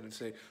might look at it and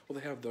say, well,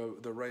 they have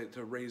the right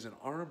to raise an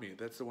army.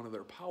 That's one of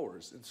their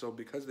powers. And so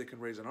because they can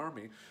raise an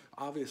army,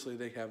 obviously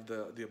they have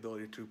the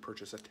ability to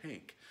purchase a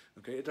tank.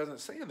 Okay, it doesn't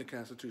say in the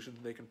Constitution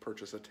that they can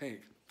purchase a tank.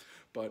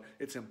 but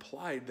it's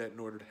implied that in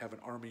order to have an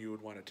army, you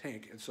would want a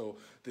tank, and so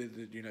the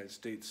United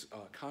States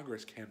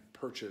Congress can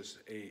purchase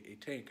a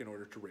tank in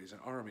order to raise an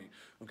army.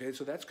 Okay,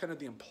 so that's kind of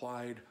the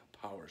implied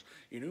powers.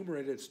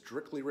 Enumerated,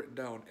 strictly written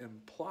down.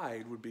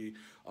 Implied would be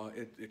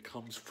it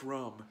comes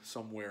from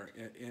somewhere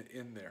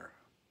in there.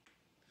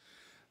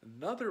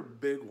 Another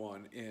big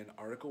one in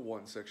Article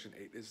 1, Section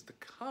 8 is the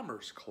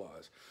Commerce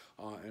Clause.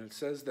 And it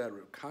says that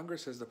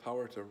Congress has the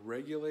power to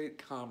regulate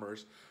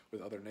commerce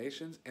with other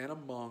nations and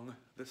among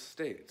the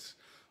states.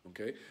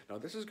 Okay, now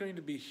this is going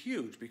to be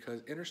huge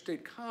because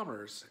interstate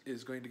commerce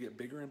is going to get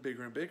bigger and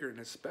bigger and bigger, and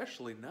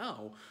especially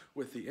now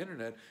with the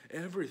internet,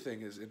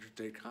 everything is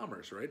interstate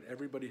commerce, right?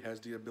 Everybody has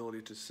the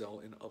ability to sell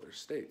in other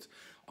states.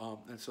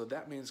 And so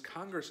that means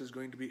Congress is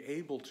going to be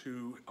able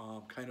to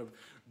kind of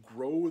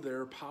grow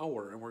their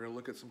power, and we're going to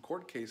look at some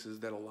court cases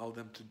that allow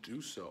them to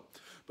do so.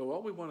 But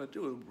what we want to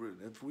do,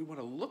 if we want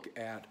to look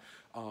at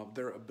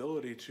their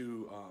ability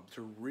to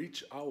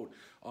reach out,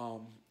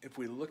 if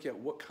we look at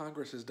what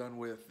Congress has done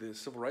with the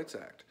Civil Rights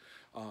Act.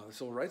 The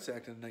Civil Rights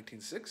Act in the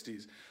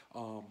 1960s,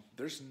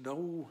 there's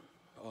no,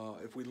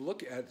 if we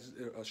look at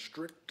a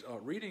strict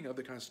reading of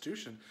the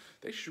Constitution,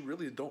 they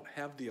really don't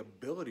have the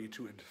ability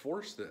to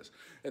enforce this.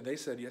 And they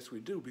said, yes, we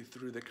do, be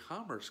through the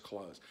Commerce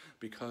Clause,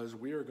 because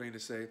we are going to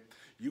say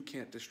you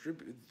can't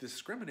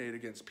discriminate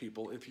against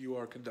people if you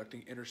are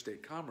conducting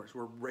interstate commerce.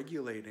 We're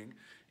regulating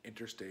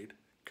interstate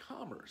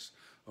commerce.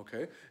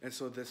 Okay, and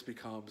so this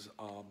becomes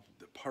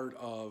part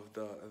of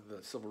the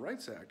Civil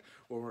Rights Act,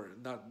 where we're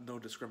no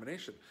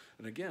discrimination.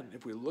 And again,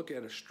 if we look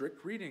at a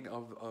strict reading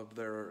of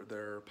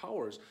their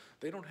powers,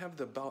 they don't have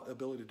the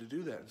ability to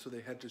do that, and so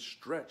they had to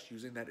stretch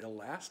using that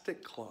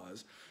elastic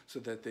clause so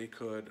that they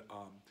could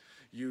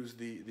use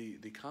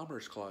the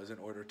Commerce Clause in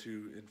order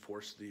to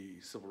enforce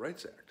the Civil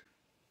Rights Act.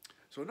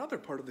 So another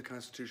part of the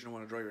Constitution I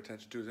want to draw your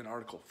attention to is in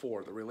Article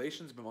 4, the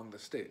relations among the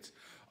states.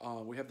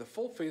 We have the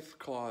full faith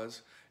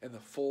clause and the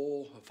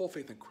full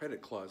faith and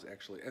credit clause,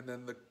 actually, and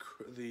then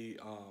the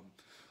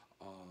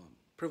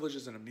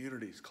privileges and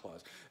immunities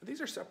clause. And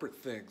these are separate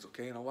things,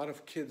 okay? And a lot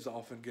of kids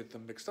often get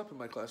them mixed up in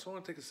my class, so I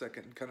want to take a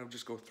second and kind of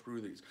just go through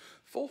these.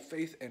 Full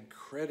faith and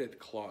credit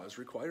clause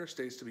require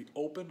states to be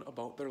open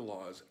about their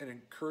laws and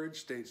encourage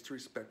states to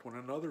respect one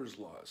another's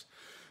laws.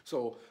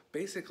 So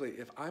basically,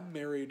 if I'm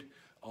married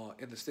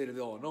in the state of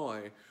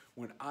Illinois,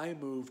 when I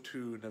move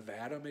to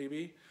Nevada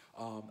maybe,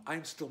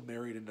 I'm still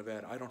married in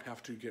Nevada. I don't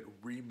have to get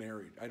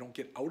remarried. I don't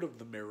get out of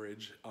the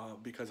marriage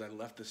because I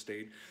left the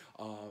state.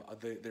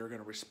 They're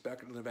going to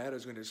respect, Nevada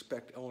is going to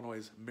respect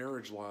Illinois'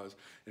 marriage laws,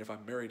 and if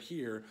I'm married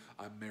here,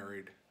 I'm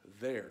married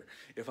there.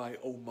 If I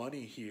owe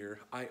money here,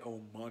 I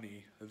owe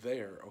money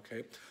there,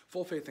 okay?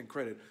 Full faith and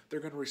credit, they're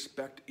going to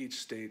respect each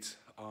state's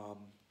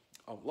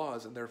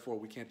laws, and therefore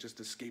we can't just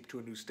escape to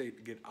a new state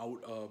and get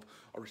out of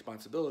our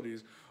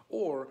responsibilities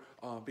or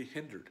be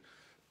hindered.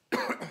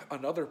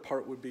 Another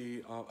part would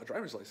be a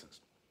driver's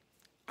license.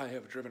 I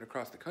have driven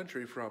across the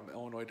country from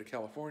Illinois to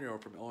California or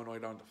from Illinois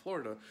down to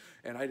Florida,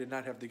 and I did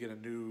not have to get a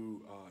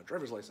new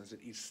driver's license in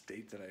each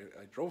state that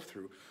I drove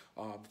through.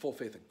 The full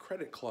faith and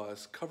credit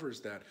clause covers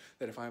that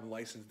if I'm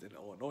licensed in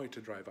Illinois to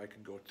drive, I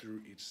can go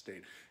through each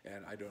state,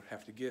 and I don't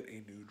have to get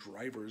a new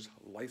driver's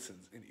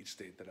license in each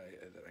state that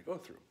I go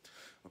through.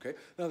 Okay.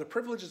 Now the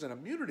privileges and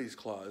immunities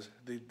clause,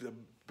 the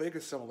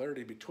biggest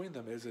similarity between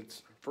them is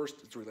it's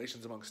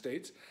relations among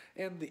states,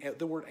 and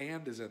the word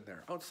 "and" is in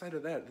there. Outside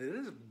of that, it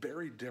is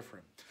very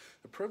different.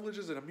 The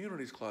privileges and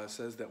immunities clause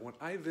says that when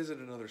I visit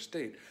another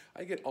state,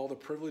 I get all the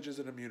privileges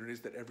and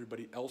immunities that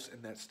everybody else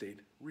in that state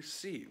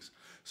receives.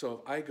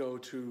 So if I go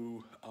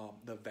to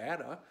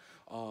Nevada,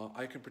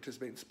 I can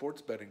participate in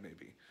sports betting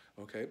maybe,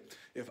 okay?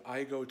 If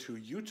I go to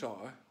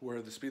Utah,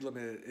 where the speed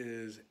limit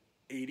is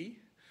 80,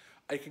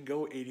 I can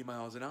go 80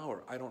 miles an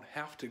hour. I don't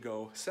have to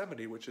go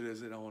 70, which it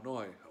is in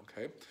Illinois,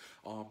 okay?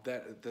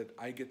 That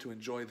I get to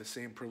enjoy the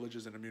same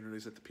privileges and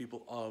immunities that the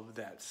people of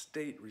that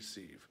state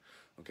receive,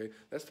 okay?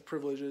 That's the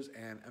privileges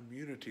and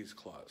immunities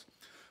clause,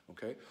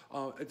 okay?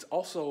 It's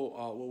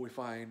also what we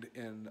find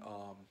in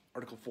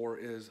Article 4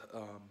 is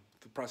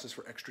the process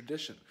for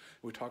extradition.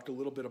 We talked a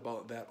little bit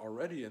about that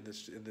already in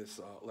this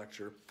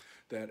lecture,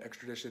 that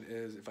extradition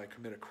is if I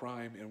commit a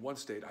crime in one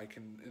state, I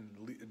can,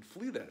 and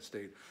flee that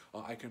state,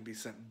 I can be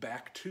sent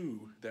back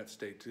to that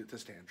state to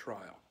stand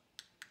trial.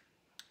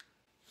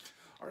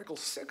 Article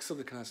 6 of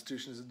the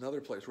Constitution is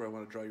another place where I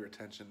want to draw your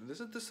attention, and this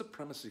is the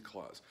Supremacy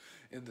Clause.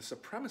 In the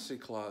Supremacy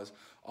Clause,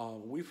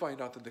 we find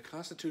out that the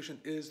Constitution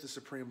is the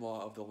supreme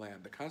law of the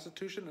land. The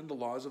Constitution and the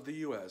laws of the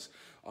U.S.,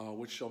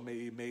 which shall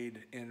be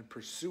made in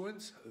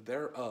pursuance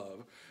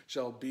thereof,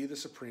 shall be the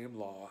supreme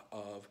law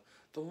of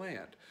the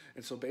land.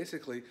 And so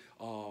basically,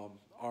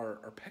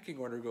 our pecking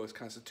order goes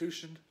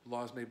Constitution,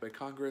 laws made by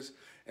Congress,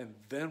 and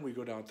then we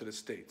go down to the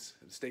states.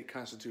 And state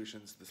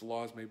constitutions, the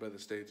laws made by the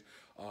states,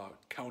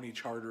 county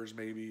charters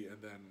maybe,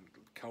 and then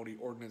county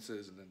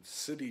ordinances, and then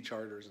city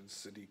charters and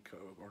city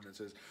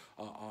ordinances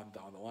on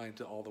down the line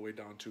to all the way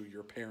down to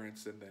your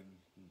parents and then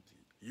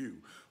you,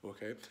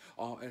 okay?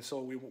 And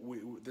so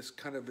this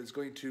kind of is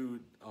going to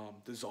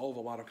dissolve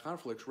a lot of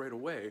conflicts right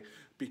away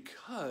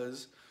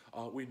because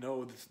we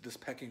know this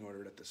pecking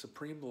order, that the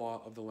supreme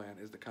law of the land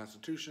is the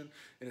Constitution,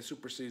 and it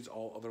supersedes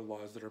all other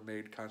laws that are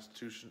made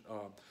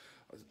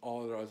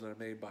all other laws that are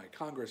made by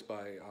Congress,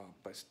 by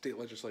state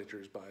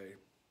legislatures,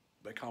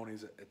 by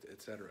counties,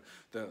 etc.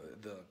 The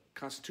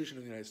Constitution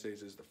of the United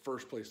States is the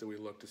first place that we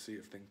look to see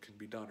if things can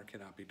be done or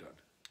cannot be done.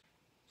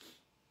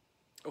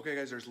 Okay,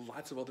 guys, there's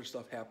lots of other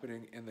stuff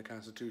happening in the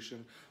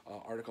Constitution.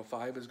 Article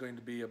 5 is going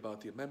to be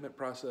about the amendment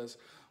process.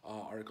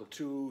 Article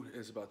 2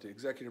 is about the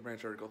executive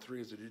branch. Article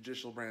 3 is the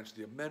judicial branch.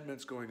 The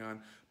amendments going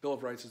on. Bill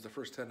of Rights is the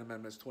first 10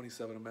 amendments,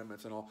 27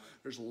 amendments and all.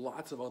 There's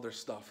lots of other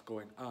stuff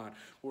going on.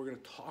 We're going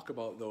to talk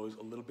about those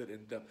a little bit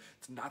in depth.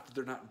 It's not that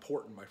they're not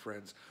important, my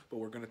friends, but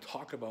we're going to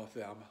talk about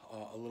them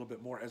a little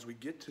bit more as we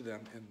get to them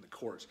in the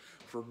course.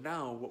 For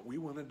now, what we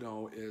want to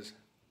know is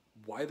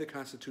why the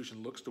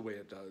Constitution looks the way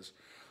it does.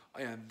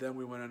 And then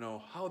we want to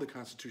know how the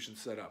Constitution's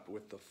set up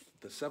with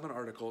the 7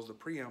 articles, the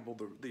preamble,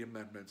 the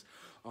amendments.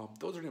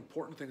 Those are the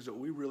important things that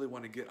we really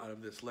want to get out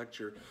of this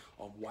lecture.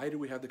 Why do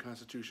we have the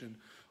Constitution?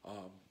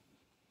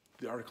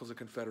 The Articles of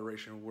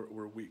Confederation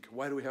were weak.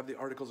 Why do we have the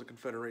Articles of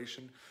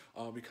Confederation?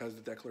 Because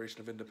the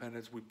Declaration of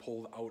Independence, we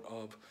pulled out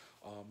of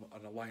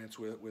an alliance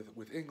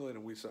with England,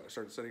 and we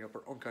started setting up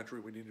our own country.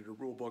 We needed a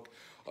rule book.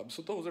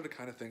 So those are the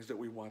kind of things that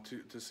we want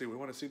to see. We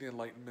want to see the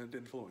Enlightenment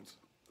influence.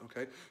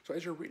 Okay, so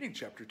as you're reading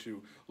chapter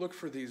 2, look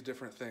for these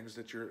different things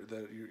that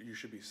you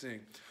should be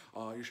seeing.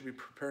 You should be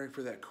preparing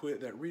for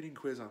that reading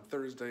quiz on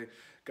Thursday.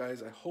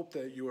 Guys, I hope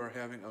that you are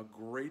having a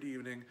great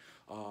evening.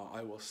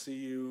 I will see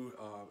you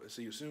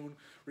soon.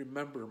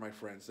 Remember, my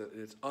friends, that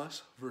it's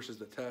us versus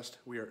the test.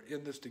 We are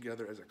in this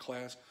together as a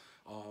class.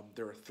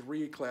 There are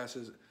 3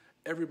 classes.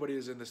 Everybody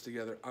is in this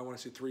together. I want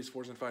to see 3s,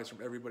 4s, and 5s from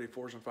everybody,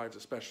 4s and 5s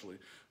especially.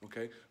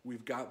 Okay,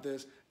 we've got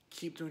this.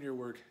 Keep doing your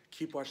work.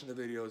 Keep watching the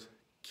videos.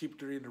 Keep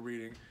doing the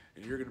reading,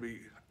 and you're going to be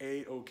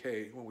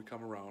A-okay when we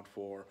come around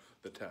for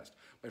the test.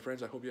 My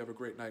friends, I hope you have a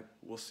great night.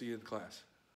 We'll see you in class.